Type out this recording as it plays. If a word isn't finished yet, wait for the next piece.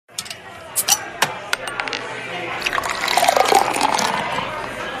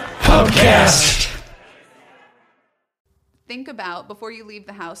Podcast. Think about before you leave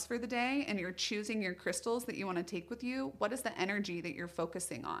the house for the day and you're choosing your crystals that you want to take with you, what is the energy that you're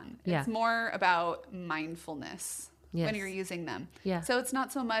focusing on? Yeah. It's more about mindfulness when you're using them. Yeah. So it's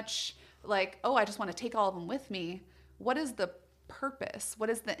not so much like, oh, I just want to take all of them with me. What is the purpose? What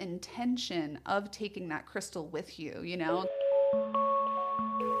is the intention of taking that crystal with you, you know?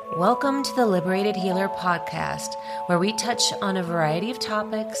 Welcome to the Liberated Healer Podcast, where we touch on a variety of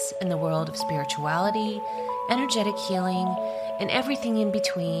topics in the world of spirituality, energetic healing, and everything in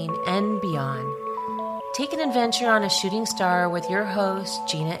between and beyond. Take an adventure on a shooting star with your hosts,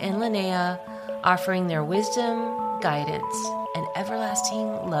 Gina and Linnea, offering their wisdom, guidance, and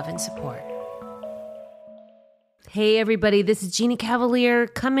everlasting love and support. Hey everybody, this is Jeannie Cavalier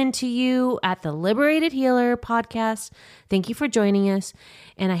coming to you at the Liberated Healer Podcast. Thank you for joining us.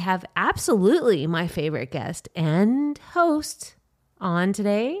 And I have absolutely my favorite guest and host on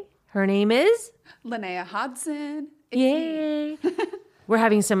today. Her name is Linnea Hodson. Yay! We're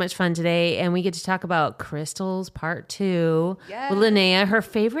having so much fun today, and we get to talk about crystals part 2 with Linnea, her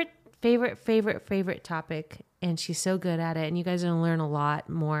favorite topic, and she's so good at it, and you guys are going to learn a lot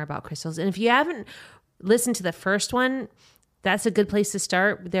more about crystals. And if you haven't listened to the first one, that's a good place to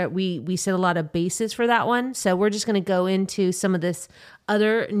start. There we set a lot of bases for that one, so we're just going to go into some of this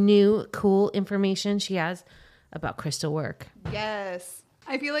other new cool information she has about crystal work. Yes.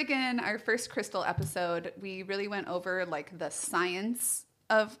 I feel like in our first crystal episode, we really went over like the science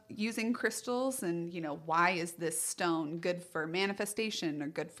of using crystals and, you know, why is this stone good for manifestation or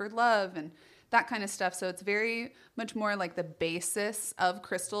good for love and that kind of stuff. So it's very much more like the basis of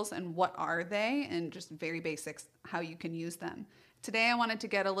crystals and what are they and just very basics, how you can use them. Today, I wanted to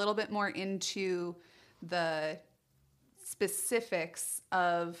get a little bit more into the specifics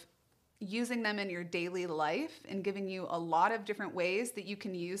of using them in your daily life and giving you a lot of different ways that you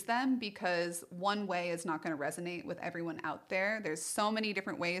can use them, because one way is not going to resonate with everyone out there. There's so many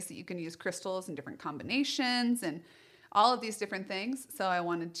different ways that you can use crystals and different combinations and all of these different things. So I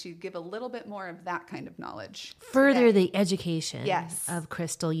wanted to give a little bit more of that kind of knowledge. Further today. the education of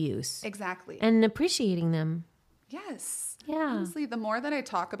crystal use. Exactly. And appreciating them. Yes. Yeah. Honestly, the more that I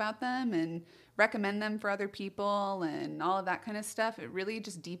talk about them and recommend them for other people and all of that kind of stuff, it really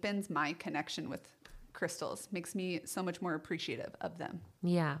just deepens my connection with crystals. Makes me so much more appreciative of them.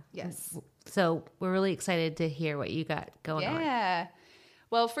 Yeah. Yes. So we're really excited to hear what you got going on. Yeah.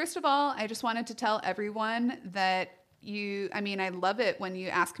 Well, first of all, I just wanted to tell everyone that I love it when you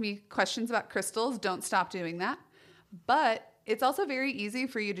ask me questions about crystals. Don't stop doing that. But it's also very easy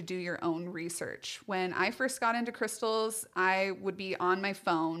for you to do your own research. When I first got into crystals, I would be on my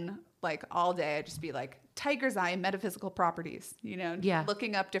phone like all day. I'd just be like, tiger's eye metaphysical properties,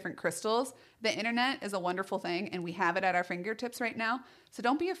 looking up different crystals. The internet is a wonderful thing, and we have it at our fingertips right now. So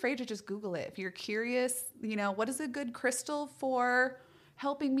don't be afraid to just Google it. If you're curious, what is a good crystal for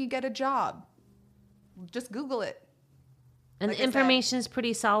helping me get a job? Just Google it. And the information is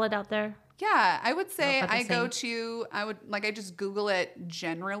pretty solid out there? Yeah, I would say I just Google it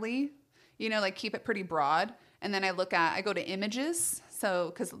generally, keep it pretty broad. And then I go to images.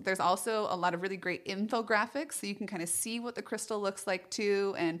 So, because there's also a lot of really great infographics, so you can kind of see what the crystal looks like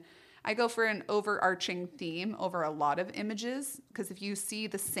too. And I go for an overarching theme over a lot of images, because if you see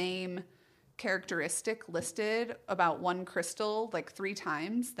the same characteristic listed about one crystal like 3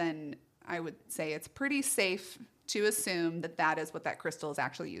 times, then I would say it's pretty safe to assume that that is what that crystal is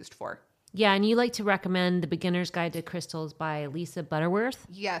actually used for. Yeah, and you like to recommend The Beginner's Guide to Crystals by Lisa Butterworth?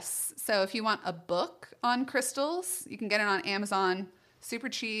 Yes. So if you want a book on crystals, you can get it on Amazon. Super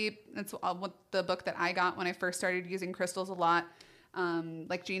cheap. That's the book that I got when I first started using crystals a lot.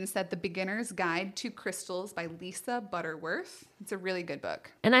 Like Gina said, The Beginner's Guide to Crystals by Lisa Butterworth. It's a really good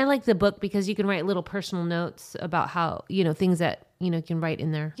book. And I like the book because you can write little personal notes about how, things that, you can write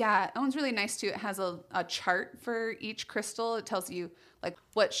in there. Yeah, that one's really nice too. It has a chart for each crystal. It tells you like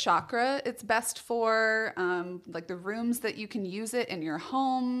what chakra it's best for, like the rooms that you can use it in your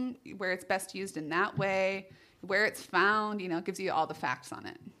home, where it's best used in that way, where it's found, it gives you all the facts on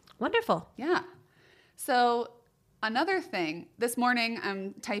it. Wonderful. Yeah. So another thing, this morning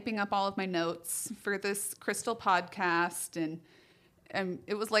I'm typing up all of my notes for this crystal podcast, and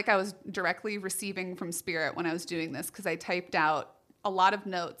it was like I was directly receiving from Spirit when I was doing this, because I typed out a lot of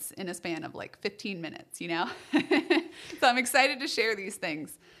notes in a span of like 15 minutes, So I'm excited to share these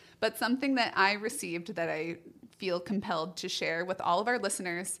things. But something that I received that I feel compelled to share with all of our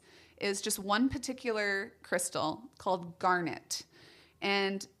listeners is just one particular crystal called garnet.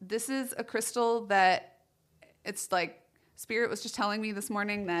 And this is a crystal that it's like Spirit was just telling me this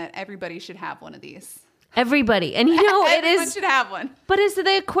morning that everybody should have one of these. Everybody. And you know, Everyone should have one. But it's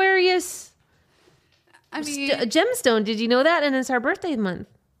the Aquarius gemstone. Did you know that? And it's our birthday month.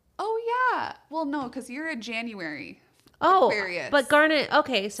 Oh, yeah. Well, no, because you're a January Aquarius. But garnet,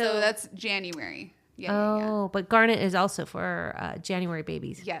 okay. So that's January. Yeah. But garnet is also for January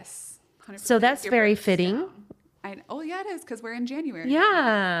babies. Yes. 100%. So that's very fitting. Yeah, it is, because we're in January.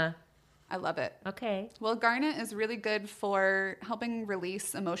 Yeah. I love it. Okay. Well, garnet is really good for helping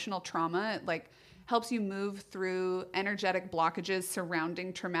release emotional trauma. It like helps you move through energetic blockages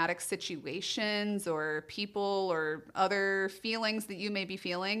surrounding traumatic situations or people or other feelings that you may be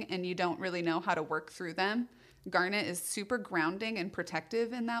feeling and you don't really know how to work through them. Garnet is super grounding and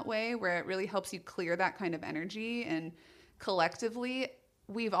protective in that way, where it really helps you clear that kind of energy. And collectively,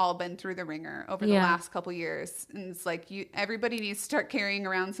 we've all been through the ringer over the last couple years. And it's like everybody needs to start carrying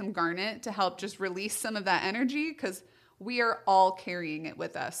around some garnet to help just release some of that energy, because we are all carrying it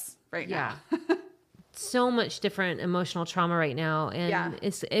with us right now. So much different emotional trauma right now. And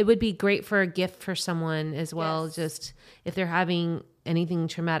it would be great for a gift for someone as well. Yes. Just if they're having anything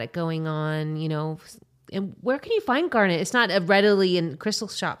traumatic going on, you know. And where can you find garnet? It's not readily in crystal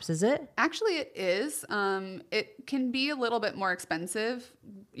shops, is it? Actually, it is. It can be a little bit more expensive.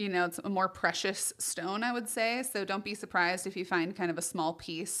 You know, it's a more precious stone, I would say. So don't be surprised if you find kind of a small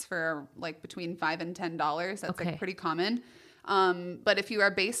piece for like between $5 and $10. That's like pretty common. But if you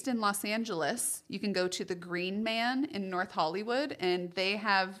are based in Los Angeles, you can go to the Green Man in North Hollywood, and they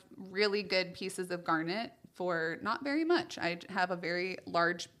have really good pieces of garnet for not very much. I have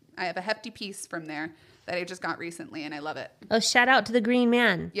a hefty piece from there that I just got recently, and I love it. Oh, shout out to the Green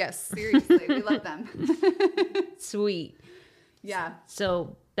Man. Yes, seriously. We love them. Sweet. Yeah.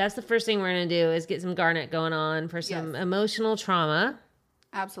 So that's the first thing we're going to do is get some garnet going on for some emotional trauma.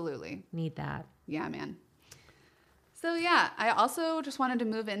 Absolutely. Need that. Yeah, man. So yeah, I also just wanted to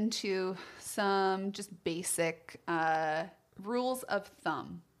move into some just basic rules of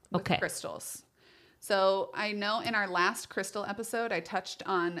thumb with crystals. So I know in our last crystal episode, I touched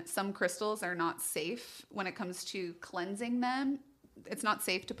on some crystals are not safe when it comes to cleansing them. It's not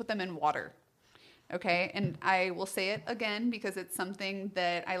safe to put them in water. Okay. And I will say it again because it's something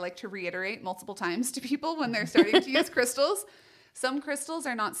that I like to reiterate multiple times to people when they're starting to use crystals. Some crystals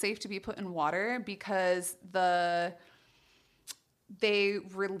are not safe to be put in water because they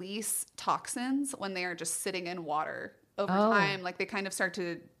release toxins when they are just sitting in water over time. Like they kind of start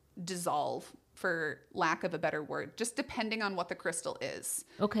to dissolve, for lack of a better word, just depending on what the crystal is.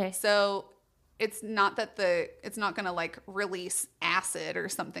 Okay. So it's not that it's not going to like release acid or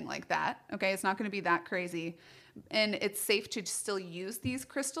something like that. Okay. It's not going to be that crazy. And it's safe to still use these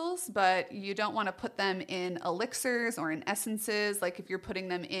crystals, but you don't want to put them in elixirs or in essences. Like if you're putting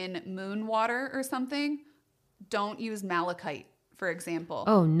them in moon water or something, don't use malachite, for example.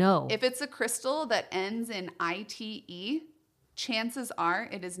 Oh, no. If it's a crystal that ends in ITE, chances are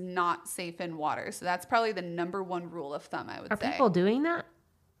it is not safe in water. So that's probably the number one rule of thumb, I would say. Are people doing that?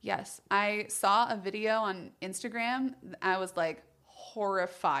 Yes. I saw a video on Instagram. I was like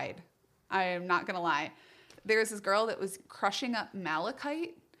horrified. I am not going to lie. There's this girl that was crushing up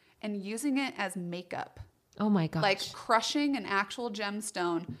malachite and using it as makeup. Oh my gosh. Like crushing an actual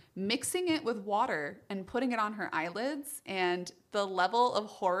gemstone, mixing it with water and putting it on her eyelids. And the level of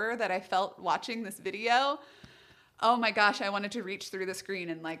horror that I felt watching this video, oh my gosh, I wanted to reach through the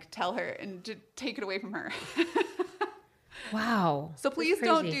screen and like tell her and to take it away from her. Wow. So please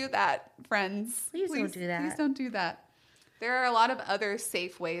don't do that, friends. Please don't do that. Please don't do that. There are a lot of other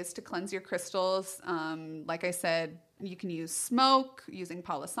safe ways to cleanse your crystals. Like I said, you can use smoke, using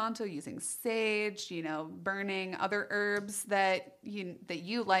Palo Santo, using sage, burning other herbs that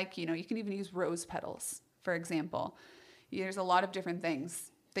you like. You can even use rose petals, for example. There's a lot of different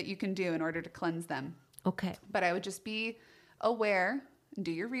things that you can do in order to cleanse them. Okay. But I would just be aware and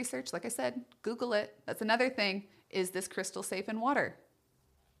do your research. Like I said, Google it. That's another thing. Is this crystal safe in water?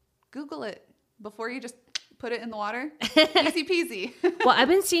 Google it before you just put it in the water. Easy peasy. Well, I've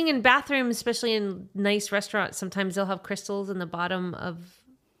been seeing in bathrooms, especially in nice restaurants, sometimes they'll have crystals in the bottom of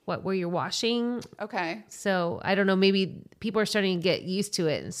where you're washing. Okay. So I don't know, maybe people are starting to get used to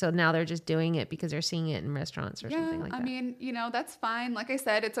it. And so now they're just doing it because they're seeing it in restaurants or something like that. I mean, that's fine. Like I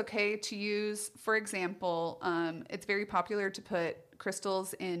said, it's okay to use, for example, it's very popular to put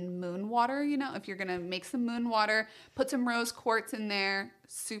crystals in moon water. If you're going to make some moon water, put some rose quartz in there,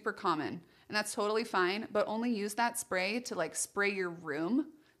 super common. And that's totally fine, but only use that spray to like spray your room.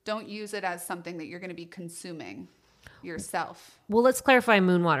 Don't use it as something that you're going to be consuming. yourself. Well, let's clarify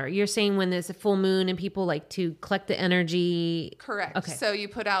moon water. You're saying when there's a full moon and people like to collect the energy. Correct. Okay. So you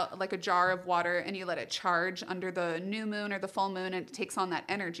put out like a jar of water and you let it charge under the new moon or the full moon, and it takes on that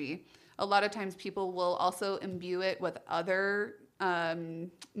energy. A lot of times people will also imbue it with other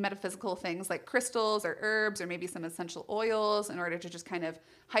metaphysical things like crystals or herbs or maybe some essential oils in order to just kind of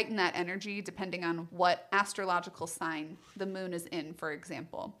heighten that energy depending on what astrological sign the moon is in, for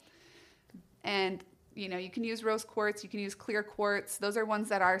example. And, you know, you can use rose quartz, you can use clear quartz. Those are ones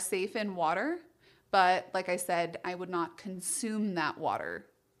that are safe in water. But like I said, I would not consume that water.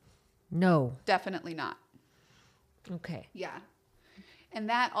 No. Definitely not. Okay. Yeah. And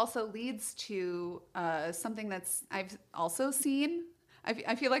that also leads to something that's I've also seen.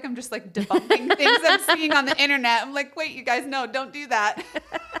 I feel like I'm just like debunking things I'm seeing on the internet. I'm like, wait, you guys, no, don't do that.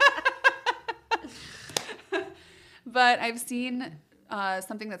 But I've seen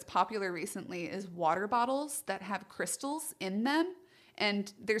something that's popular recently is water bottles that have crystals in them.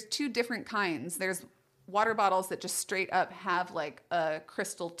 And there's two different kinds. There's water bottles that just straight up have like a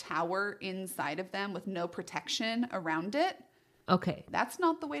crystal tower inside of them with no protection around it. Okay. That's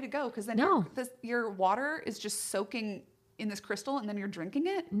not the way to go, because then your water is just soaking in this crystal and then you're drinking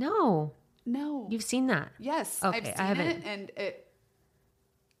it. No. You've seen that? Yes. Okay, I've seen I haven't. it, and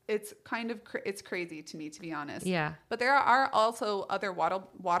it's kind of it's crazy to me, to be honest. Yeah. But there are also other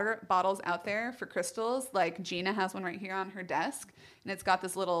water bottles out there for crystals. Like Gina has one right here on her desk, and it's got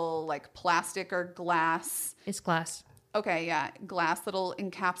this little like plastic or glass. It's glass. Okay, yeah, glass little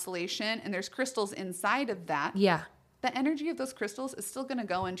encapsulation, and there's crystals inside of that. Yeah. The energy of those crystals is still going to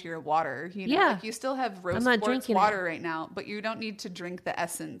go into your water. You know, Yeah. like you still have rose quartz water right now, but you don't need to drink the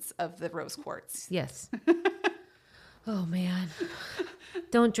essence of the rose quartz. Yes. Oh, man.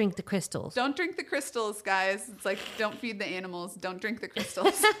 Don't drink the crystals. Don't drink the crystals, guys. It's like, don't feed the animals. Don't drink the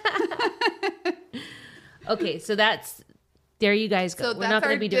crystals. Okay, so there you guys go. So We're not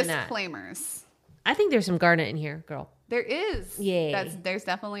going to be doing disclaimers. that. I think there's some garnet in here, girl. There is. Yay. There's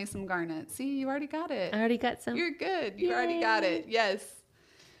definitely some garnet. See, you already got it. I already got some. You're good. You already got it. Yes.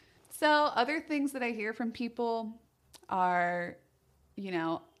 So other things that I hear from people are, you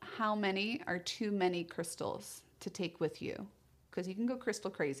know, how many are too many crystals to take with you? Because you can go crystal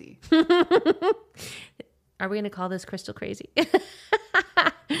crazy. Are we going to call this crystal crazy?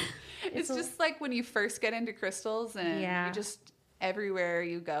 It's just like when you first get into crystals and Yeah. you just, everywhere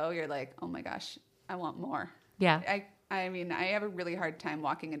you go, you're like, oh my gosh, I want more. Yeah. I mean, I have a really hard time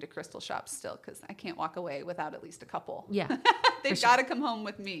walking into crystal shops still because I can't walk away without at least a couple. Yeah. They've got to come home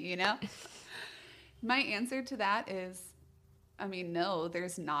with me, you know? My answer to that is, I mean, no,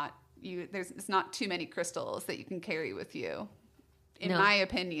 it's not too many crystals that you can carry with you, in my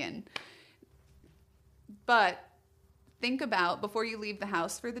opinion. But think about, before you leave the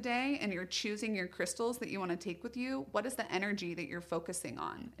house for the day and you're choosing your crystals that you want to take with you, what is the energy that you're focusing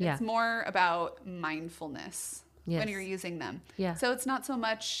on? Yeah. It's more about mindfulness when you're using them. Yeah. So it's not so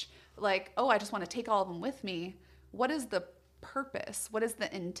much like, oh, I just want to take all of them with me. What is the purpose? What is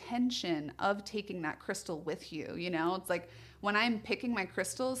the intention of taking that crystal with you? You know, it's like when I'm picking my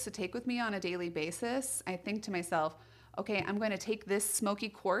crystals to take with me on a daily basis, I think to myself, okay, I'm going to take this smoky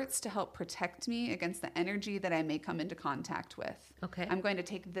quartz to help protect me against the energy that I may come into contact with. Okay. I'm going to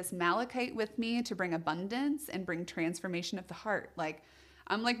take this malachite with me to bring abundance and bring transformation of the heart. Like,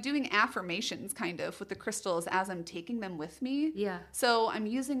 I'm like doing affirmations kind of with the crystals as I'm taking them with me. Yeah. So I'm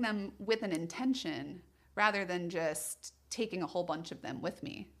using them with an intention rather than just taking a whole bunch of them with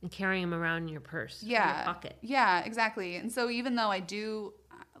me. And carrying them around in your purse. Yeah. In your pocket. Yeah, exactly. And so even though I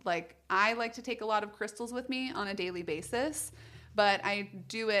like to take a lot of crystals with me on a daily basis, but I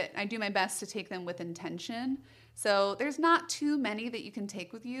do my best to take them with intention. So there's not too many that you can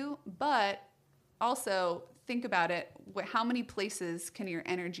take with you, but also think about it. How many places can your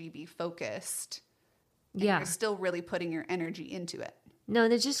energy be focused? And you're still really putting your energy into it. No,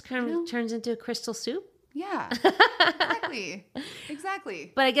 it just kind of turns into a crystal soup. Yeah,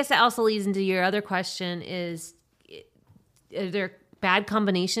 exactly. But I guess that also leads into your other question is, are there bad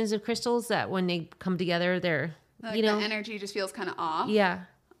combinations of crystals that when they come together, they're, the energy just feels kind of off? Yeah.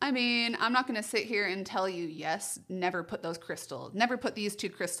 I mean, I'm not going to sit here and tell you, yes, never put these two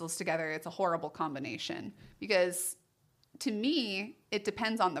crystals together. It's a horrible combination, because to me, it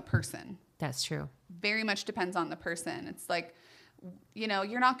depends on the person. That's true. Very much depends on the person. It's like,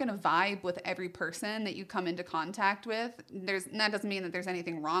 you're not going to vibe with every person that you come into contact with. That doesn't mean that there's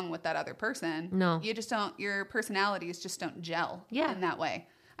anything wrong with that other person. No. You just don't, your personalities just don't gel in that way.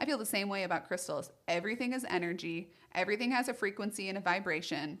 I feel the same way about crystals. Everything is energy. Everything has a frequency and a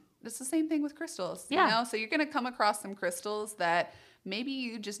vibration. It's the same thing with crystals. Yeah. So you're going to come across some crystals that maybe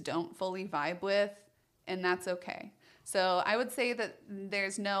you just don't fully vibe with, and that's okay. So I would say that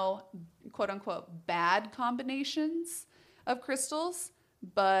there's no quote unquote bad combinations of crystals,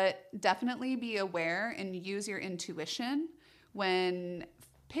 but definitely be aware and use your intuition when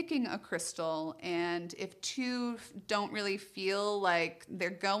picking a crystal. And if two don't really feel like they're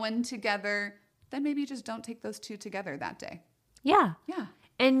going together, then maybe you just don't take those two together that day. Yeah. Yeah.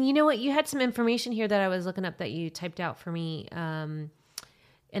 And you know what? You had some information here that I was looking up that you typed out for me.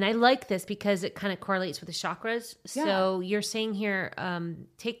 And I like this because it kind of correlates with the chakras. Yeah. So you're saying here,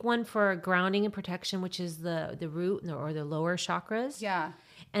 take one for grounding and protection, which is the root or the lower chakras. Yeah.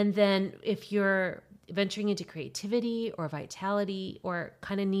 And then if you're venturing into creativity or vitality or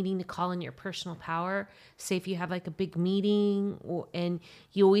kind of needing to call in your personal power, say if you have like a big meeting and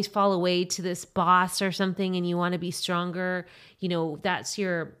you always fall away to this boss or something and you want to be stronger, you know, that's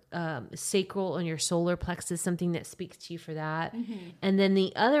your sacral and your solar plexus, something that speaks to you for that. Mm-hmm. And then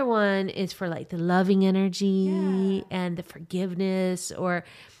the other one is for like the loving energy and the forgiveness, or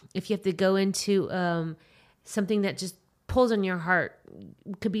if you have to go into something that just pulls on your heart,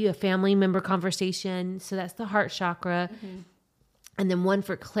 could be a family member conversation. So that's the heart chakra. Mm-hmm. And then one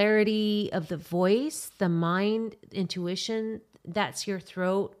for clarity of the voice, the mind, intuition, that's your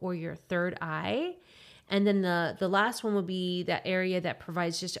throat or your third eye. And then the last one would be that area that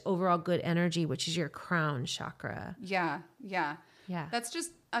provides just overall good energy, which is your crown chakra. Yeah. Yeah. Yeah. That's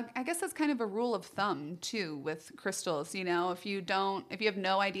just, I guess that's kind of a rule of thumb too with crystals. You know, if you have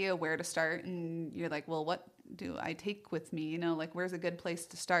no idea where to start and you're like, well, what do I take with me? You know, like where's a good place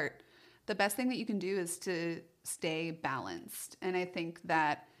to start? The best thing that you can do is to stay balanced. And I think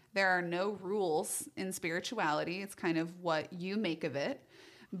that there are no rules in spirituality. It's kind of what you make of it.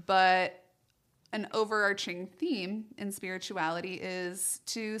 But an overarching theme in spirituality is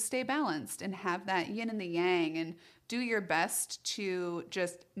to stay balanced and have that yin and the yang and do your best to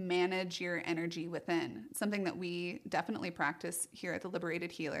just manage your energy within. It's something that we definitely practice here at the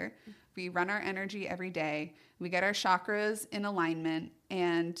Liberated Healer. We run our energy every day. We get our chakras in alignment,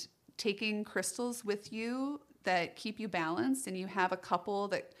 and taking crystals with you that keep you balanced, and you have a couple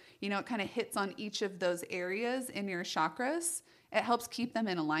that, you know, it kind of hits on each of those areas in your chakras. It helps keep them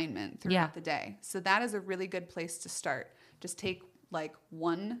in alignment throughout the day. So that is a really good place to start. Just take like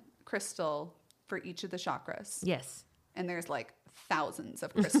one crystal for each of the chakras. Yes. And there's like thousands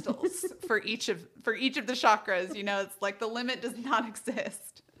of crystals for each of the chakras. You know, it's like the limit does not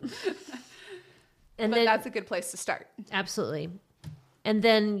exist. And but then, that's a good place to start. Absolutely. And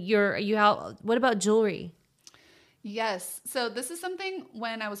then what about jewelry? Yes. So this is something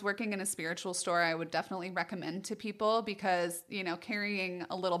when I was working in a spiritual store, I would definitely recommend to people because, you know, carrying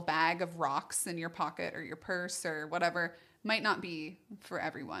a little bag of rocks in your pocket or your purse or whatever might not be for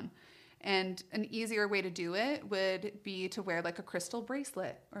everyone. And an easier way to do it would be to wear like a crystal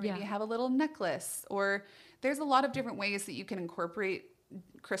bracelet, or maybe have a little necklace, or there's a lot of different ways that you can incorporate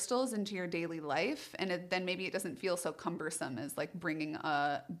crystals into your daily life. And then maybe it doesn't feel so cumbersome as like bringing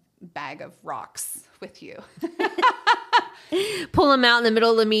a bag of rocks with you. Pull them out in the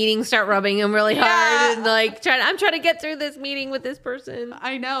middle of the meeting, start rubbing them really hard, and like I'm trying to get through this meeting with this person.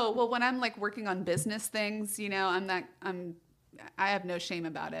 I know. Well, when I'm like working on business things, you know, I have no shame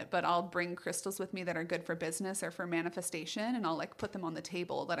about it, but I'll bring crystals with me that are good for business or for manifestation, and I'll like put them on the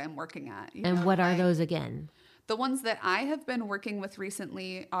table that I'm working at. And what are those again? The ones that I have been working with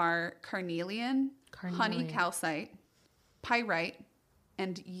recently are carnelian, honey calcite, pyrite,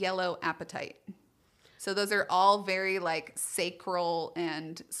 and yellow apatite. So those are all very like sacral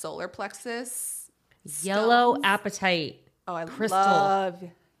and solar plexus Yellow stones. Apatite. Oh, I crystal. love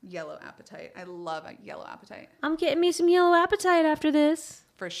yellow apatite. I love a yellow apatite. I'm getting me some yellow apatite after this.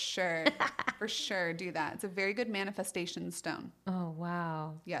 For sure. For sure. Do that. It's a very good manifestation stone. Oh,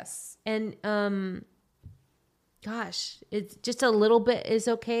 wow. Yes. And, gosh, it's just a little bit is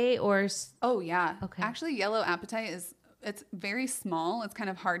okay, or? Oh, yeah. Okay. Actually, yellow apatite it's very small. It's kind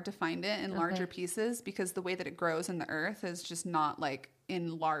of hard to find it in larger pieces because the way that it grows in the earth is just not like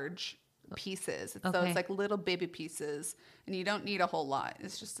in large pieces. So it's like little baby pieces, and you don't need a whole lot.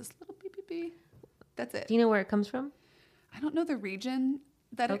 It's just this little baby. That's it. Do you know where it comes from? I don't know the region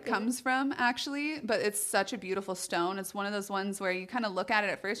that it comes from, actually, but it's such a beautiful stone. It's one of those ones where you kind of look at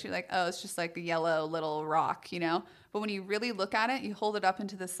it at first, you're like, oh, it's just like a yellow little rock, you know? But when you really look at it, you hold it up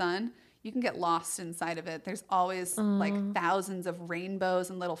into the sun, you can get lost inside of it. There's always like thousands of rainbows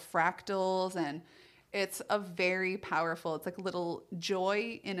and little fractals, and it's a very powerful, it's like a little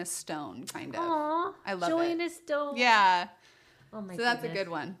joy in a stone, kind of. Aww, I love joy it. in a stone. Yeah. Oh my So that's a good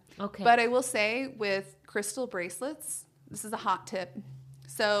one. Okay. But I will say with crystal bracelets, this is a hot tip.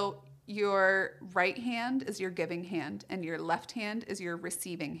 So your right hand is your giving hand and your left hand is your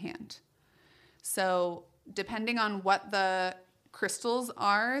receiving hand. So depending on what the crystals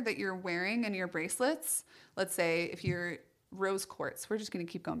are that you're wearing in your bracelets, let's say if you're rose quartz, we're just going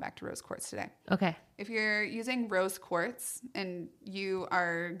to keep going back to rose quartz today. Okay. If you're using rose quartz and you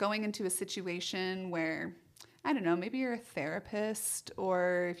are going into a situation where, I don't know, maybe you're a therapist,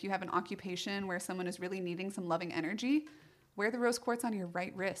 or if you have an occupation where someone is really needing some loving energy, wear the rose quartz on your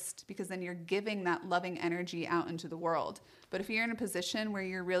right wrist, because then you're giving that loving energy out into the world. But if you're in a position where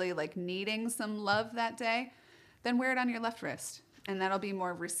you're really like needing some love that day, then wear it on your left wrist, and that'll be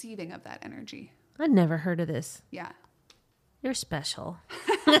more receiving of that energy. I'd never heard of this. Yeah. You're special.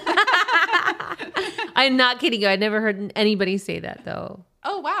 I'm not kidding you. I'd never heard anybody say that, though.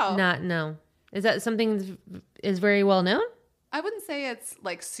 Oh, wow. No. Is that something that is very well known? I wouldn't say it's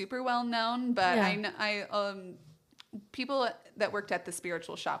like super well known, but I people that worked at the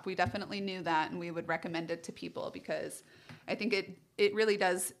spiritual shop, we definitely knew that, and we would recommend it to people, because I think it really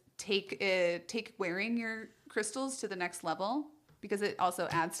does take wearing your crystals to the next level, because it also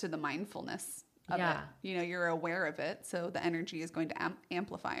adds to the mindfulness of it. You know, you're aware of it, so the energy is going to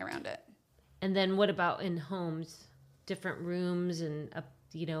amplify around it. And then what about in homes, different rooms and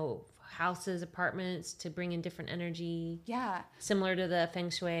houses, apartments, to bring in different energy? Yeah. Similar to the feng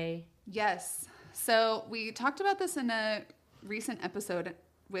shui? Yes. So we talked about this in a recent episode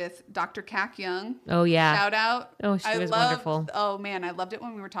with Dr. Kak Young. Oh, yeah. Shout out. Oh, she was wonderful. Oh, man. I loved it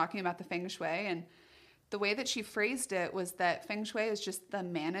when we were talking about the feng shui. And the way that she phrased it was that feng shui is just the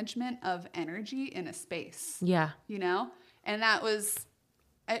management of energy in a space. Yeah. You know? And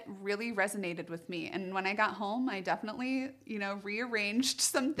it really resonated with me. And when I got home, I definitely, rearranged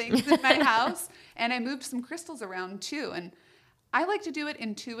some things in my house, and I moved some crystals around too. And I like to do it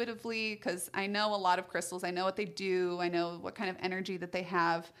intuitively, because I know a lot of crystals. I know what they do. I know what kind of energy that they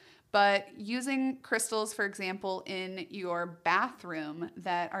have. But using crystals, for example, in your bathroom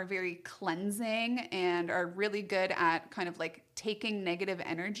that are very cleansing and are really good at kind of like taking negative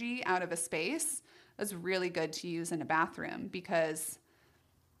energy out of a space is really good to use in a bathroom, because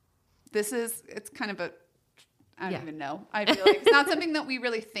it's kind of I don't even know. I feel like it's not something that we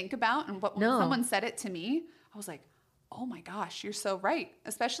really think about. And when someone said it to me, I was like, oh my gosh, you're so right.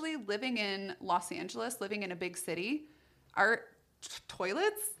 Especially living in Los Angeles, living in a big city, our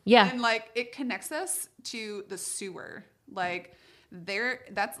toilets, and like it connects us to the sewer. Like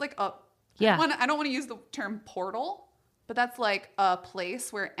that's like I don't want to use the term portal, but that's like a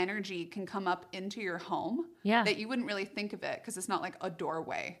place where energy can come up into your home that you wouldn't really think of it, because it's not like a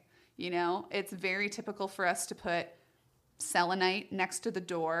doorway. It's very typical for us to put selenite next to the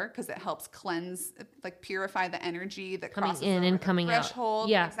door, because it helps cleanse, like purify the energy that crosses in and coming threshold. Out.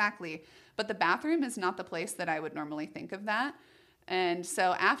 Yeah, exactly. But the bathroom is not the place that I would normally think of that. And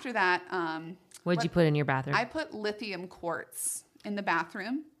so after that, what'd you put in your bathroom? I put lithium quartz in the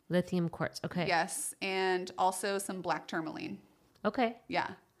bathroom. Lithium quartz. Okay. Yes. And also some black tourmaline. Okay.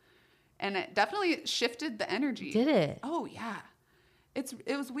 Yeah. And it definitely shifted the energy. Did it? Oh, yeah.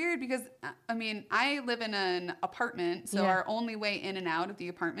 It was weird, because, I mean, I live in an apartment, so our only way in and out of the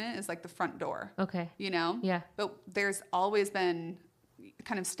apartment is like the front door. Okay. Yeah. But there's always been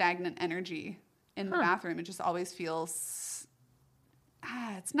kind of stagnant energy in the bathroom. It just always feels,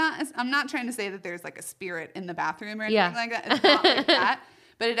 I'm not trying to say that there's like a spirit in the bathroom or anything like that. It's not like that.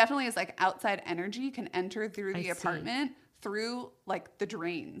 But it definitely is like outside energy can enter through the apartment through like the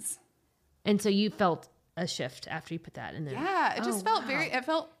drains. And so you felt a shift after you put that in there. Yeah, it just felt it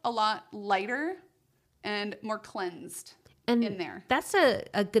felt a lot lighter and more cleansed in there. That's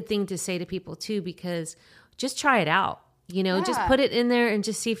a good thing to say to people too, because just try it out. Just put it in there and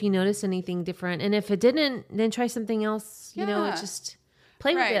just see if you notice anything different. And if it didn't, then try something else. Just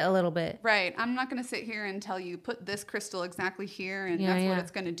play with it a little bit. Right. I'm not going to sit here and tell you, put this crystal exactly here and that's what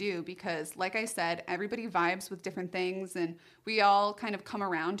it's going to do. Because like I said, everybody vibes with different things, and we all kind of come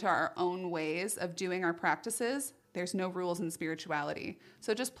around to our own ways of doing our practices. There's no rules in spirituality.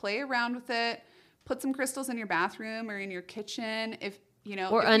 So just play around with it. Put some crystals in your bathroom or in your kitchen.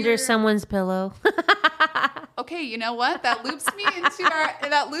 Or under someone's pillow. Okay, you know what? That loops me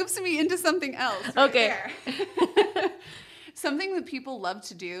into something else. Okay. Something that people love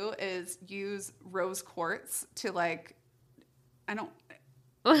to do is use rose quartz to look,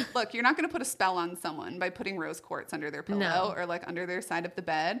 you're not going to put a spell on someone by putting rose quartz under their pillow or like under their side of the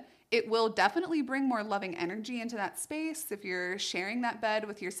bed. It will definitely bring more loving energy into that space. If you're sharing that bed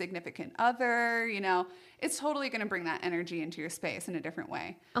with your significant other, it's totally going to bring that energy into your space in a different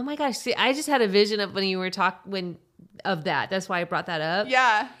way. Oh my gosh. See, I just had a vision of when you were of that. That's why I brought that up.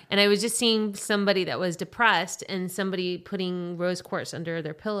 Yeah. And I was just seeing somebody that was depressed and somebody putting rose quartz under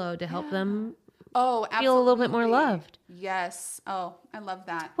their pillow to help them feel a little bit more loved. Yes. Oh, I love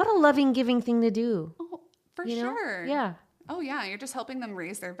that. What a loving, giving thing to do. Oh, For you know? sure. Yeah. Oh yeah, you're just helping them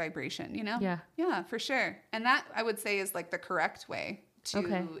raise their vibration, you know? Yeah. Yeah, for sure. And that I would say is like the correct way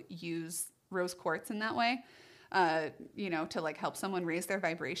to use rose quartz in that way. To like help someone raise their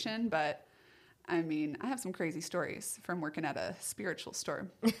vibration. But I mean, I have some crazy stories from working at a spiritual store.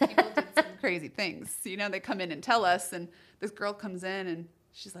 People did some crazy things. You know, they come in and tell us, and this girl comes in and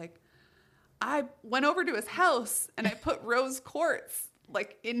she's like, I went over to his house and I put rose quartz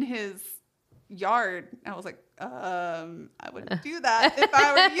like in his yard. I was like, I wouldn't do that if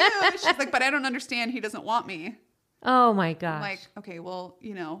I were you. She's like, but I don't understand. He doesn't want me. Oh my gosh. I'm like, okay, well,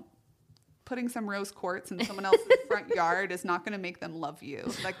 putting some rose quartz in someone else's front yard is not going to make them love you.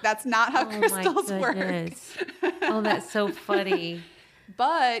 Like, that's not how crystals work. Oh, that's so funny.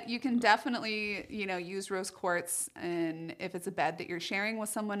 But you can definitely, use rose quartz. And if it's a bed that you're sharing with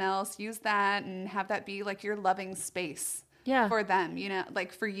someone else, use that and have that be like your loving space for them,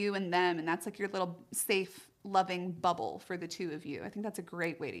 like for you and them. And that's like your little safe, loving bubble for the two of you. I think that's a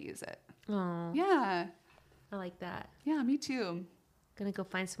great way to use it. Oh, yeah. I like that. Yeah, me too. Gonna go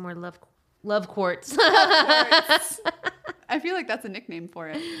find some more love quartz. Love quartz. I feel like that's a nickname for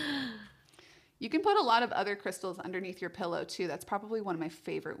it. You can put a lot of other crystals underneath your pillow too. That's probably one of my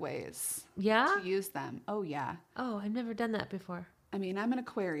favorite ways to use them. Oh, yeah. Oh, I've never done that before. I mean, I'm an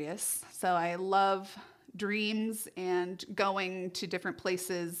Aquarius, so I love dreams and going to different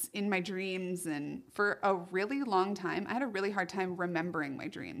places in my dreams. And for a really long time, I had a really hard time remembering my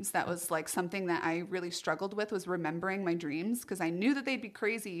dreams. That was like something that I really struggled with, was remembering my dreams, because I knew that they'd be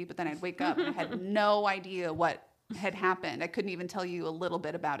crazy, but then I'd wake up and I had no idea what had happened. I couldn't even tell you a little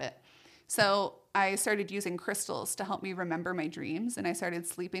bit about it. So I started using crystals to help me remember my dreams, and I started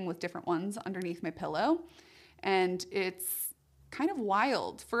sleeping with different ones underneath my pillow. And it's kind of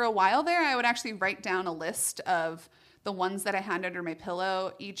wild. For a while there, I would actually write down a list of the ones that I had under my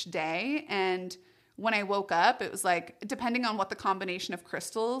pillow each day. And when I woke up, it was like, depending on what the combination of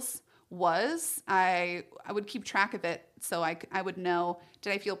crystals was, I would keep track of it. So I would know,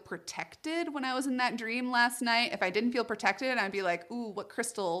 did I feel protected when I was in that dream last night? If I didn't feel protected, I'd be like, ooh, what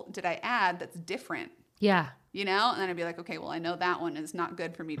crystal did I add that's different? Yeah. And then I'd be like, okay, well, I know that one is not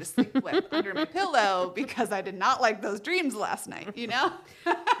good for me to sleep with under my pillow because I did not like those dreams last night,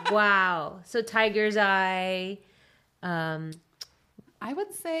 Wow. So tiger's eye. I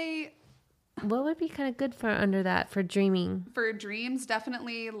would say, what would be kind of good for under that for dreaming? For dreams,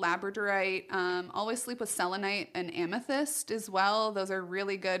 definitely labradorite. Always sleep with selenite and amethyst as well. Those are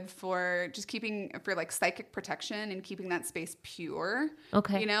really good for just for like psychic protection and keeping that space pure.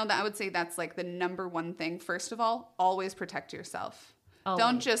 Okay. I would say that's like the number one thing. First of all, always protect yourself. Always.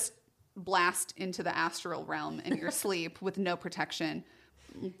 Don't just blast into the astral realm in your sleep with no protection.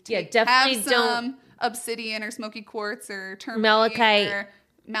 Definitely have some obsidian or smoky quartz or tourmaline. Malachite.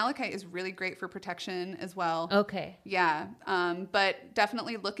 Malachite is really great for protection as well. Okay. Yeah. But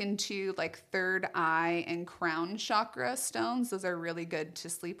definitely look into like third eye and crown chakra stones. Those are really good to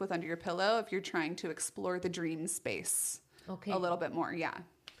sleep with under your pillow if you're trying to explore the dream space a little bit more. Yeah.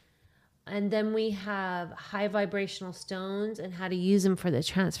 And then we have high vibrational stones and how to use them for the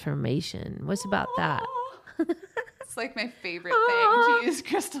transformation. What's about that? It's like my favorite thing to use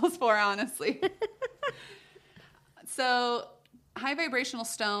crystals for, honestly. So high vibrational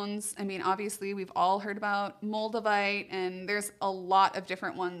stones, I mean, obviously we've all heard about moldavite, and there's a lot of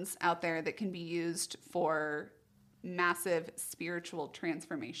different ones out there that can be used for massive spiritual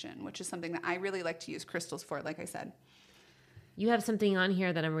transformation, which is something that I really like to use crystals for, like I said. You have something on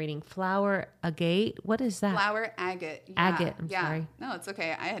here that I'm reading. Flower agate. What is that? Flower agate. Yeah. Agate. I'm sorry. No, it's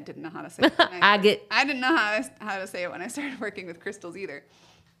okay. I didn't know how to say it. Agate. I didn't know how to say it when I started working with crystals either.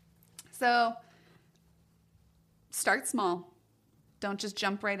 So start small. Don't just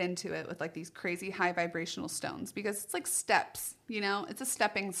jump right into it with like these crazy high vibrational stones, because it's like steps, it's a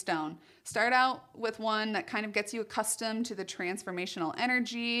stepping stone. Start out with one that kind of gets you accustomed to the transformational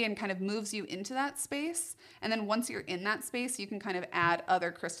energy and kind of moves you into that space. And then once you're in that space, you can kind of add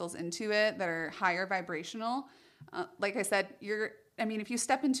other crystals into it that are higher vibrational. Like I said, if you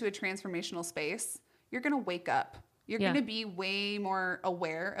step into a transformational space, you're going to wake up. You're going to be way more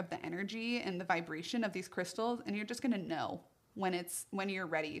aware of the energy and the vibration of these crystals. And you're just going to know when you're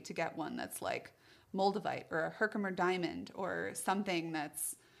ready to get one that's like moldavite or a Herkimer diamond or something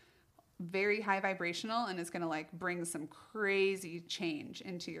that's very high vibrational and is going to like bring some crazy change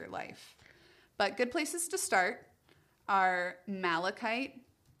into your life. But good places to start are malachite,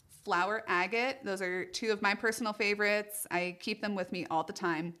 flower agate. Those are two of my personal favorites. I keep them with me all the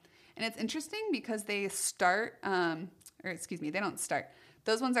time. And it's interesting because they don't start.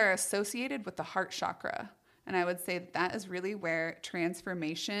 Those ones are associated with the heart chakra. And I would say that is really where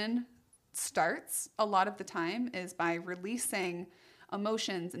transformation starts a lot of the time is by releasing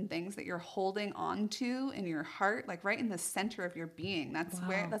emotions and things that you're holding on to in your heart, like right in the center of your being. That's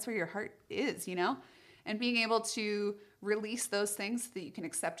where your heart is, you know? And being able to release those things so that you can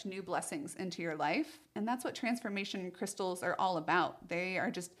accept new blessings into your life. And that's what transformation crystals are all about. They are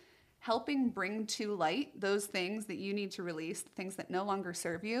just helping bring to light those things that you need to release, things that no longer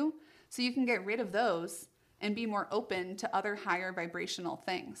serve you, so you can get rid of those and be more open to other higher vibrational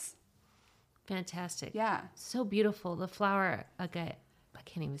things. Fantastic. Yeah. So beautiful. The flower agate. I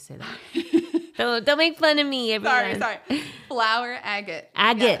can't even say that. don't make fun of me, everyone. Sorry. Flower agate.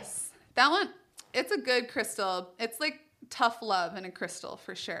 Agate. Yes. That one, it's a good crystal. It's like tough love in a crystal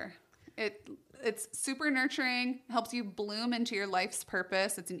for sure. It's super nurturing, helps you bloom into your life's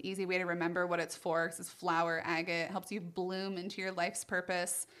purpose. It's an easy way to remember what it's for. It's flower agate. It helps you bloom into your life's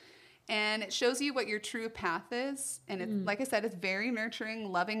purpose. And it shows you what your true path is. And it, like I said, it's very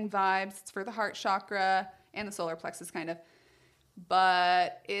nurturing, loving vibes. It's for the heart chakra and the solar plexus kind of.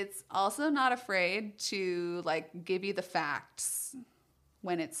 But it's also not afraid to like give you the facts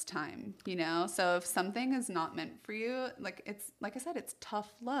when it's time, you know? So if something is not meant for you, like it's, like I said, it's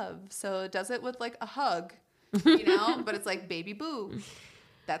tough love. So it does it with like a hug, you know? But it's like, baby boo,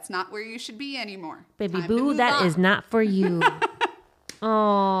 that's not where you should be anymore. Baby boo, that is not for you.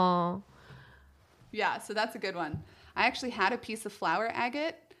 Oh. Yeah, so that's a good one. I actually had a piece of flower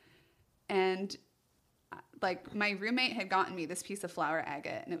agate, and like my roommate had gotten me this piece of flower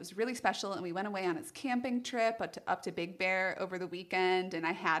agate, and it was really special. And we went away on his camping trip up to Big Bear over the weekend, and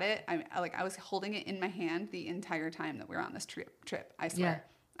I had it. I was holding it in my hand the entire time that we were on this trip. I swear,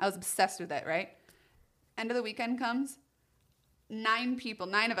 I was obsessed with it. Right, end of the weekend comes, 9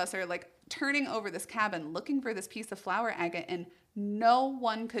 of us are like turning over this cabin looking for this piece of flower agate, and no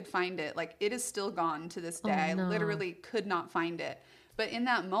one could find it. Like it is still gone to this day. Oh, no. I literally could not find it. But in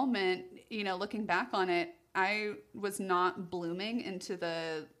that moment, you know, looking back on it, I was not blooming into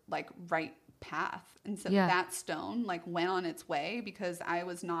the like right path. And so that stone like went on its way because I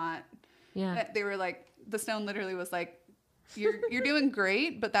was not, they were like, the stone literally was like, you're doing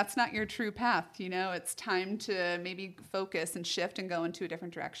great, but that's not your true path. You know, it's time to maybe focus and shift and go into a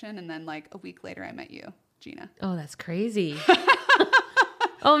different direction. And then like a week later, I met you, Gina. Oh, that's crazy.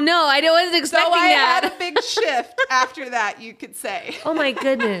 Oh no, I wasn't expecting I that. had a big shift after that, you could say. Oh my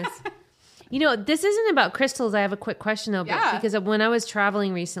goodness. You know, this isn't about crystals. I have a quick question though, because when I was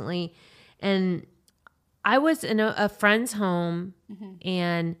traveling recently and I was in a friend's home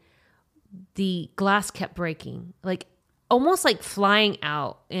and the glass kept breaking, like almost like flying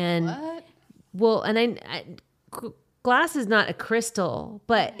out. And What? well, and glass is not a crystal,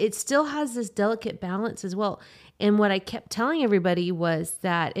 but it still has this delicate balance as well. And what I kept telling everybody was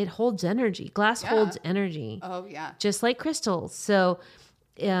that it holds energy. Glass holds energy. Oh, yeah. Just like crystals. So,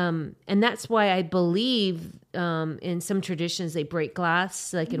 and that's why I believe in some traditions they break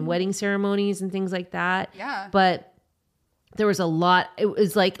glass, like in wedding ceremonies and things like that. Yeah. But there was a lot. It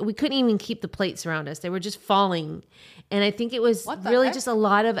was like we couldn't even keep the plates around us. They were just falling. And I think it was really just a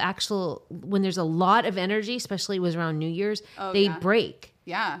lot of when there's a lot of energy, especially it was around New Year's, they break.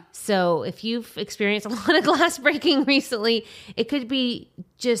 Yeah. So if you've experienced a lot of glass breaking recently, it could be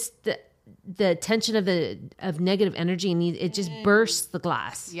just the tension of negative energy, and it just bursts the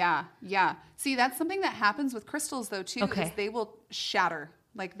glass. Yeah. Yeah. See, that's something that happens with crystals though too, is they will shatter.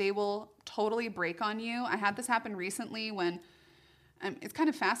 Like they will totally break on you. I had this happen recently when it's kind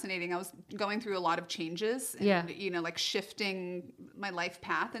of fascinating. I was going through a lot of changes and, you know, like shifting my life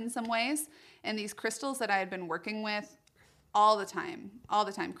path in some ways. And these crystals that I had been working with all the time,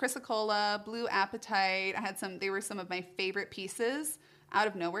 chrysocolla, blue apatite. They were some of my favorite pieces. Out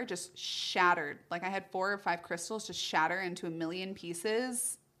of nowhere, just shattered. Like I had 4 or 5 crystals just shatter into 1 million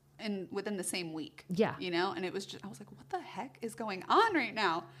pieces within the same week. Yeah. You know, and it was I was like, what the heck is going on right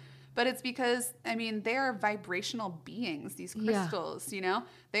now? But it's because, I mean, they are vibrational beings, these crystals, you know?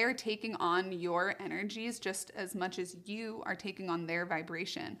 They are taking on your energies just as much as you are taking on their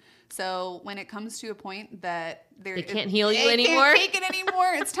vibration. So when it comes to a point that they can't heal you anymore, can't take it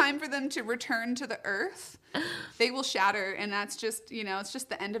anymore, it's time for them to return to the earth. They will shatter, and that's just, you know, it's just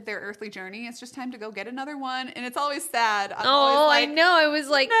the end of their earthly journey. It's just time to go get another one, and it's always sad. I know. I was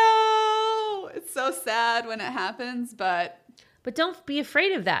like, no, it's so sad when it happens, but don't be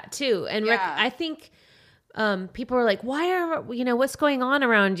afraid of that too. And I think people were like, what's going on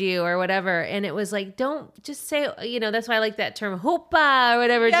around you or whatever. And it was like, don't just say, you know, that's why I like that term hopa or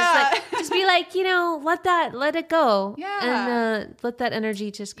whatever. Yeah. Just be like, you know, let it go. Yeah. And let that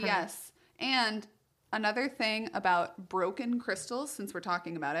energy just come. Yes. And another thing about broken crystals, since we're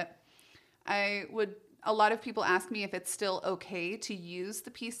talking about it, I a lot of people ask me if it's still okay to use the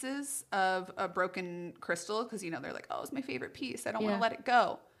pieces of a broken crystal because, they're like, oh, it's my favorite piece. I don't want to let it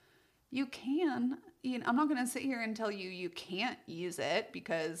go. You can. I'm not going to sit here and tell you can't use it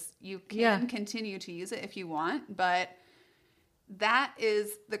because you can continue to use it if you want. But that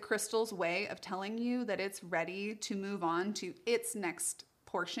is the crystal's way of telling you that it's ready to move on to its next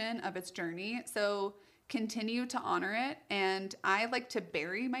portion of its journey. So continue to honor it. And I like to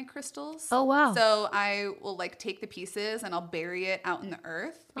bury my crystals. Oh, wow. So I will take the pieces and I'll bury it out in the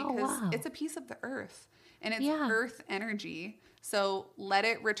earth because it's a piece of the earth and it's earth energy. So let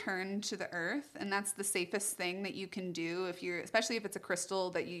it return to the earth. And that's the safest thing that you can do especially if it's a crystal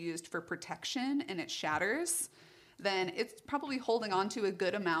that you used for protection and it shatters, then it's probably holding on to a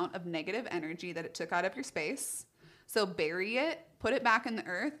good amount of negative energy that it took out of your space. So bury it, put it back in the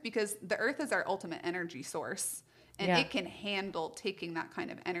earth because the earth is our ultimate energy source and it can handle taking that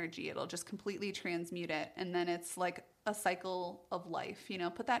kind of energy. It'll just completely transmute it. And then it's like a cycle of life,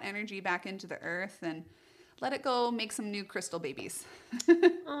 put that energy back into the earth and let it go make some new crystal babies.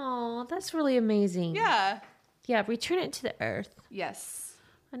 Oh, that's really amazing. Yeah. Yeah. Return it to the earth. Yes.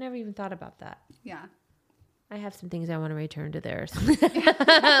 I never even thought about that. Yeah. I have some things I want to return to the earth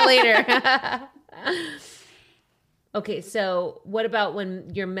later. Okay, so what about when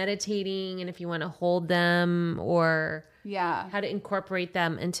you're meditating and if you want to hold them or how to incorporate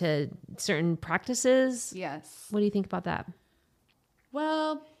them into certain practices? Yes. What do you think about that?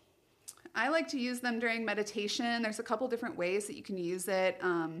 Well, I like to use them during meditation. There's a couple different ways that you can use it.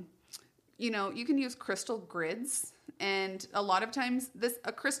 You can use crystal grids. And a lot of times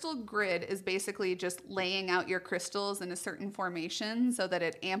a crystal grid is basically just laying out your crystals in a certain formation so that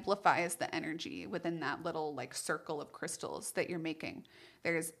it amplifies the energy within that little circle of crystals that you're making.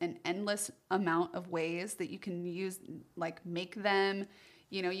 There's an endless amount of ways that you can use, make them.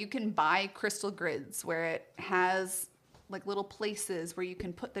 You can buy crystal grids where it has little places where you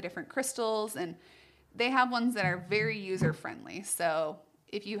can put the different crystals, and they have ones that are very user friendly. So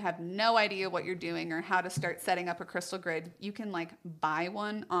if you have no idea what you're doing or how to start setting up a crystal grid, you can buy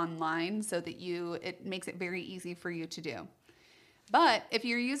one online so that it makes it very easy for you to do. But if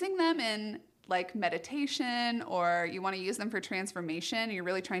you're using them in meditation or you want to use them for transformation, you're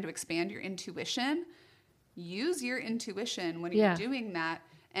really trying to expand your intuition, use your intuition when you're doing that.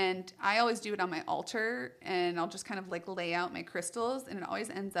 And I always do it on my altar and I'll just kind of lay out my crystals and it always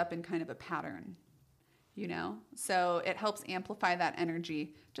ends up in kind of a pattern. So it helps amplify that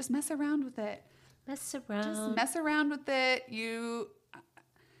energy. Just mess around with it. Just mess around with it.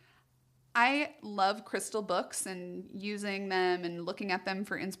 I love crystal books and using them and looking at them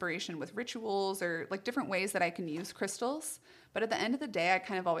for inspiration with rituals or different ways that I can use crystals. But at the end of the day, I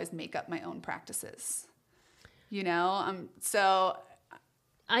kind of always make up my own practices. So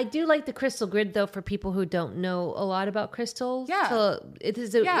I do like the crystal grid, though, for people who don't know a lot about crystals. Yeah. So it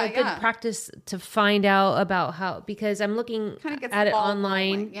is a good practice to find out about because I'm looking at it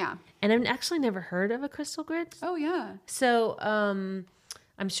online. Rolling. Yeah. And I've actually never heard of a crystal grid. Oh, yeah. So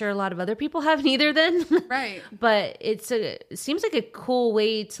I'm sure a lot of other people haven't either then. Right. But it seems like a cool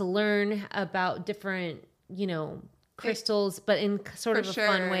way to learn about different, crystals, but in sort of a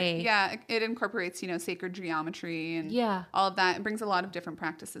fun way. Yeah, it incorporates, sacred geometry and all of that. It brings a lot of different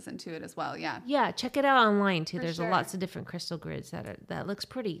practices into it as well. Yeah. Yeah, check it out online too. There's lots of different crystal grids that looks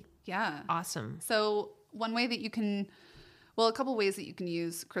pretty awesome. So one way that you can, a couple ways that you can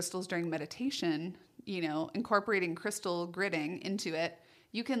use crystals during meditation, incorporating crystal gridding into it.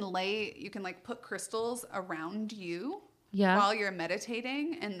 You can put crystals around you. Yeah. While you're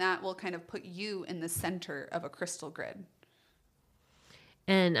meditating, and that will kind of put you in the center of a crystal grid.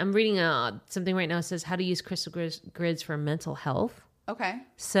 And I'm reading something right now that says how to use crystal grids for mental health. Okay.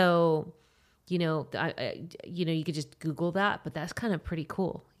 So, you could just Google that, but that's kind of pretty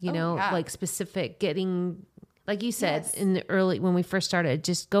cool. Specific getting, like you said, in the when we first started,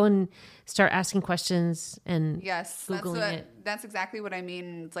 just go and start asking questions and Googling it. That's exactly what I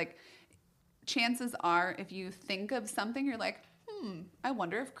mean. It's chances are, if you think of something, you're like, I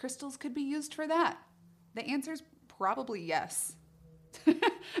wonder if crystals could be used for that. The answer is probably yes.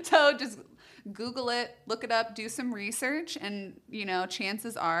 So just Google it, look it up, do some research, and,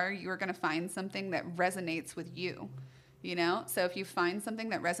 chances are you're going to find something that resonates with you, So if you find something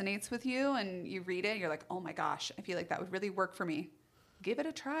that resonates with you and you read it, you're like, oh my gosh, I feel like that would really work for me. Give it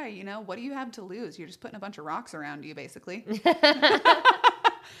a try. What do you have to lose? You're just putting a bunch of rocks around you, basically.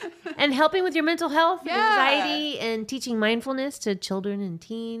 And helping with your mental health, anxiety, and teaching mindfulness to children and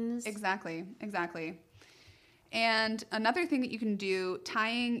teens. Exactly. And another thing that you can do,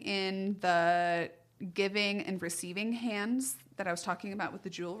 tying in the giving and receiving hands that I was talking about with the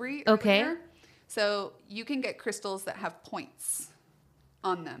jewelry earlier. So you can get crystals that have points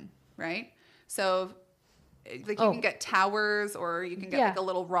on them, right? So like you can get towers, or you can get like a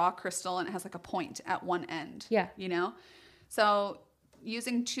little raw crystal and it has like a point at one end. Yeah. You know? So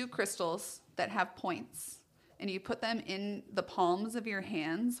using 2 crystals that have points, and you put them in the palms of your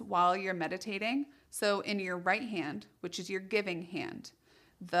hands while you're meditating. So in your right hand, which is your giving hand,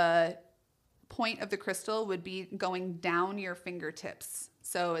 the point of the crystal would be going down your fingertips.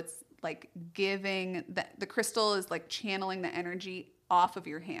 So it's like giving, the crystal is like channeling the energy off of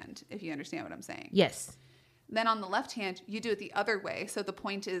your hand, if you understand what I'm saying. Yes. Then on the left hand, you do it the other way. So the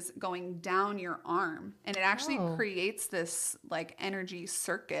point is going down your arm, and it actually creates this like energy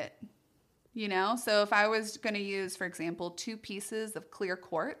circuit, you know? So if I was going to use, for example, 2 pieces of clear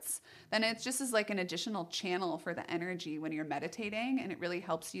quartz, then it's just as like an additional channel for the energy when you're meditating, and it really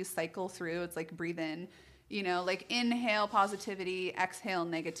helps you cycle through. It's like breathe in, you know, like inhale positivity, exhale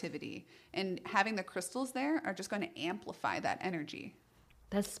negativity. And having the crystals there are just going to amplify that energy.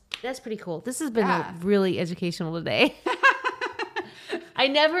 That's pretty cool. This has been really educational today. I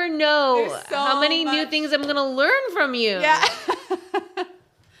never know how many new things I'm going to learn from you. Yeah.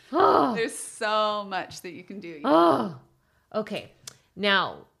 There's so much that you can do. Okay.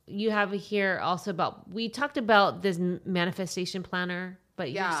 Now, you have here also we talked about this manifestation planner,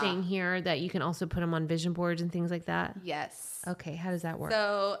 but you're saying here that you can also put them on vision boards and things like that? Yes. Okay. How does that work?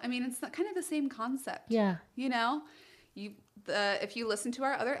 So, I mean, it's kind of the same concept. Yeah. You know, if you listen to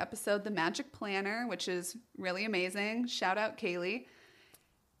our other episode, the Magic Planner, which is really amazing, shout out Kaylee.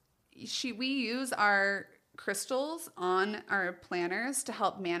 We use our crystals on our planners to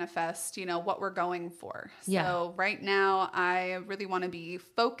help manifest, you know, what we're going for. Yeah. So right now I really want to be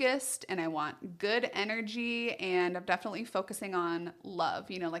focused, and I want good energy, and I'm definitely focusing on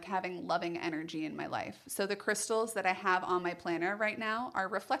love, you know, like having loving energy in my life. So the crystals that I have on my planner right now are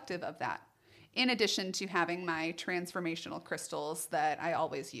reflective of that, in addition to having my transformational crystals that I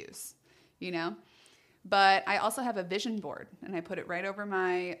always use, you know. But I also have a vision board, and I put it right over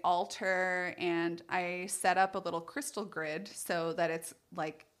my altar, and I set up a little crystal grid so that it's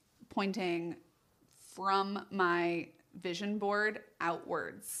like pointing from my vision board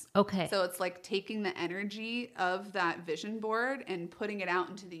outwards. Okay. So it's like taking the energy of that vision board and putting it out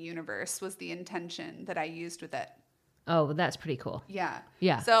into the universe was the intention that I used with it. Oh, that's pretty cool. Yeah.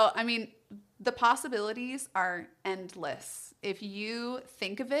 Yeah. So, I mean, the possibilities are endless. If you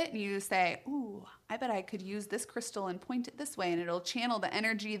think of it and you say, ooh, I bet I could use this crystal and point it this way, and it'll channel the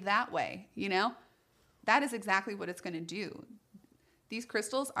energy that way, you know? That is exactly what it's going to do. These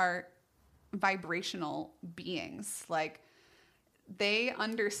crystals are vibrational beings. Like, they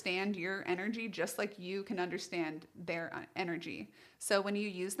understand your energy just like you can understand their energy. So when you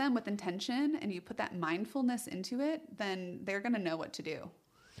use them with intention and you put that mindfulness into it, then they're going to know what to do.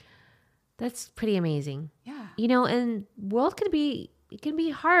 That's pretty amazing. Yeah. You know, and world can be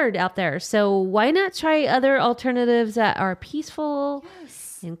hard out there. So why not try other alternatives that are peaceful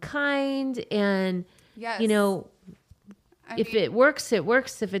and kind, and you know, if it works, it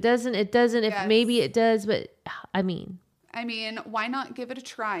works. If it doesn't, it doesn't. If maybe it does, but I mean, why not give it a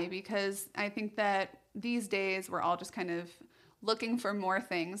try? Because I think that these days we're all just kind of looking for more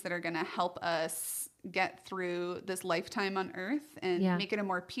things that are going to help us get through this lifetime on earth and make it a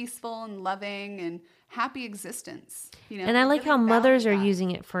more peaceful and loving and happy existence. You know, and I like how mothers are using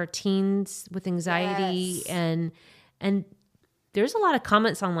it for teens with anxiety, and there's a lot of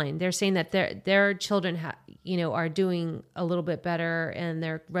comments online. They're saying that their children are doing a little bit better, and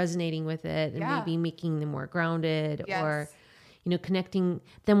they're resonating with it, and maybe making them more grounded, or connecting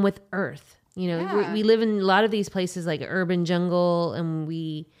them with earth. You know, we live in a lot of these places like urban jungle, and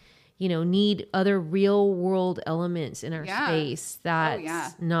we need other real world elements in our space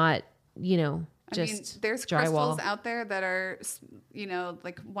that's not, just there's drywall. Crystals out there that are,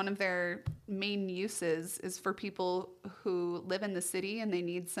 like one of their main uses is for people who live in the city and they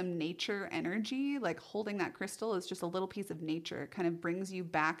need some nature energy. Like holding that crystal is just a little piece of nature. It kind of brings you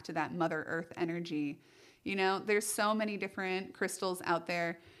back to that Mother Earth energy. You know, there's so many different crystals out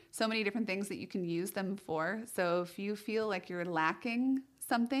there, so many different things that you can use them for. So if you feel like you're lacking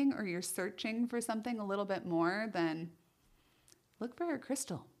something or you're searching for something a little bit more, then look for a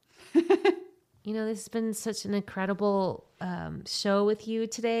crystal. This has been such an incredible show with you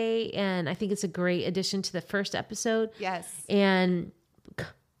today, and I think it's a great addition to the first episode. Yes. And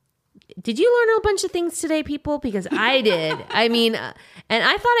did you learn a bunch of things today, people? Because I did. And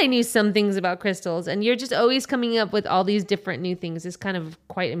I thought I knew some things about crystals, and you're just always coming up with all these different new things. It's kind of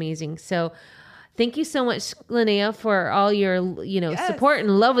quite amazing. So thank you so much, Linnea, for all your, support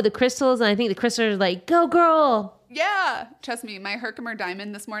and love with the crystals. And I think the crystals are like, go girl. Yeah. Trust me, my Herkimer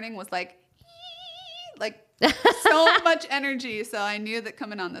diamond this morning was like, like so much energy. So I knew that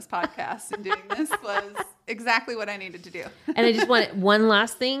coming on this podcast and doing this was exactly what I needed to do. And I just want one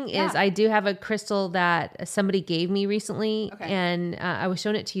last thing is I do have a crystal that somebody gave me recently, and I was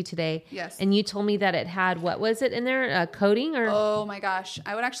showing it to you today. Yes. And you told me that it had, what was it in there? A coating or? Oh my gosh.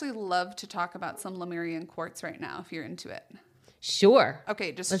 I would actually love to talk about some Lemurian quartz right now if you're into it. Sure.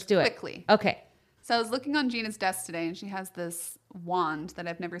 Okay, just let's do quickly. it. Okay. So I was looking on Gina's desk today, and she has this wand that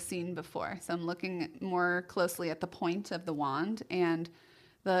I've never seen before. So I'm looking more closely at the point of the wand, and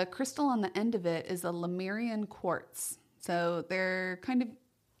the crystal on the end of it is a Lemurian quartz. So they're kind of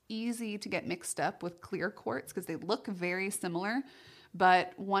easy to get mixed up with clear quartz because they look very similar.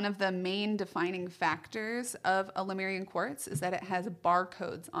 But one of the main defining factors of a Lemurian quartz is that it has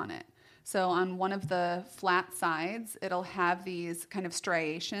barcodes on it. So on one of the flat sides, it'll have these kind of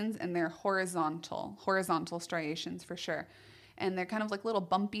striations, and they're horizontal striations for sure. And they're kind of like little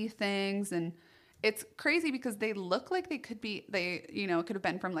bumpy things, and it's crazy because they look like it could have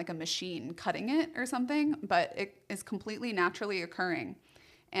been from like a machine cutting it or something, but it is completely naturally occurring.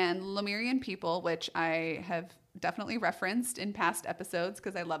 And Lemurian people, which I have definitely referenced in past episodes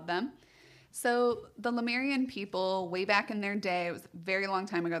because I love them. So the Lemurian people, way back in their day, it was a very long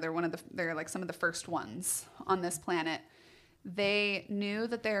time ago, they're like some of the first ones on this planet. They knew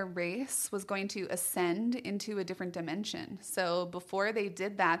that their race was going to ascend into a different dimension. So before they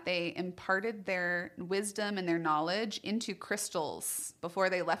did that, they imparted their wisdom and their knowledge into crystals before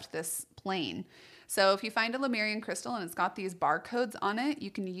they left this plane. So if you find a Lemurian crystal and it's got these barcodes on it,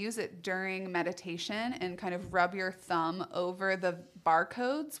 you can use it during meditation and kind of rub your thumb over the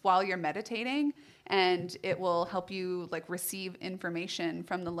barcodes while you're meditating, and it will help you like receive information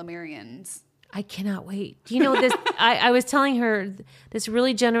from the Lemurians. I cannot wait. Do you know this? I was telling her, this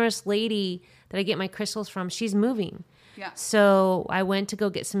really generous lady that I get my crystals from, she's moving. Yeah. So I went to go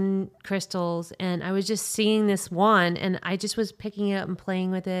get some crystals, and I was just seeing this wand, and I just was picking it up and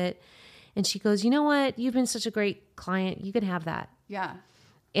playing with it. And she goes, you know what? You've been such a great client. You can have that. Yeah.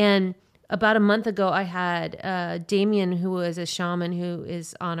 And about a month ago, I had Damien, who was a shaman who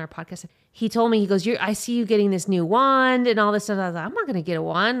is on our podcast. He told me, he goes, I see you getting this new wand and all this stuff. I was like, I'm not going to get a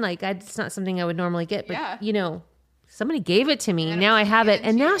wand. Like, it's not something I would normally get. But, somebody gave it to me. And now I have it.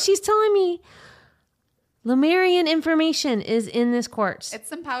 And now she's telling me Lemurian information is in this quartz. It's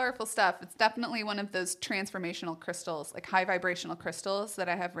some powerful stuff. It's definitely one of those transformational crystals, like high vibrational crystals that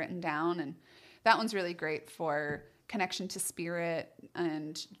I have written down. And that one's really great for connection to spirit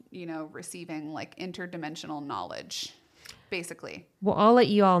and, receiving like interdimensional knowledge, basically. Well, I'll let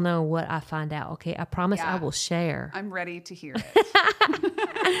you all know what I find out. Okay. I promise I will share. I'm ready to hear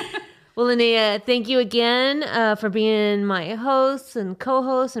it. Well, Linnea, thank you again for being my host and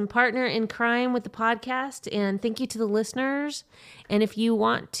co-host and partner in crime with the podcast. And thank you to the listeners. And if you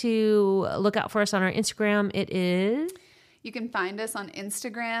want to look out for us on our Instagram, it is... You can find us on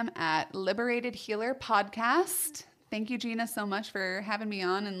Instagram at Liberated Healer Podcast. Thank you, Gina, so much for having me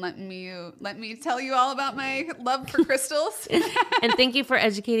on and let me tell you all about my love for crystals. And thank you for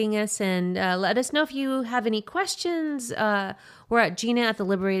educating us. And let us know if you have any questions. We're at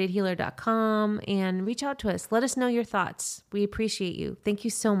gina@theliberatedhealer.com, and reach out to us. Let us know your thoughts. We appreciate you. Thank you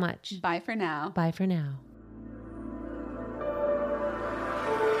so much. Bye for now. Bye for now.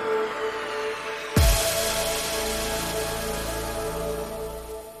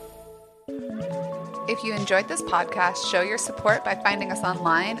 If you enjoyed this podcast, show your support by finding us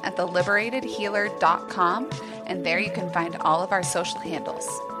online at theliberatedhealer.com, and there you can find all of our social handles.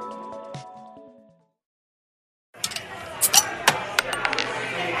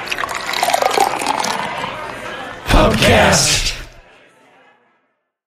 Podcast.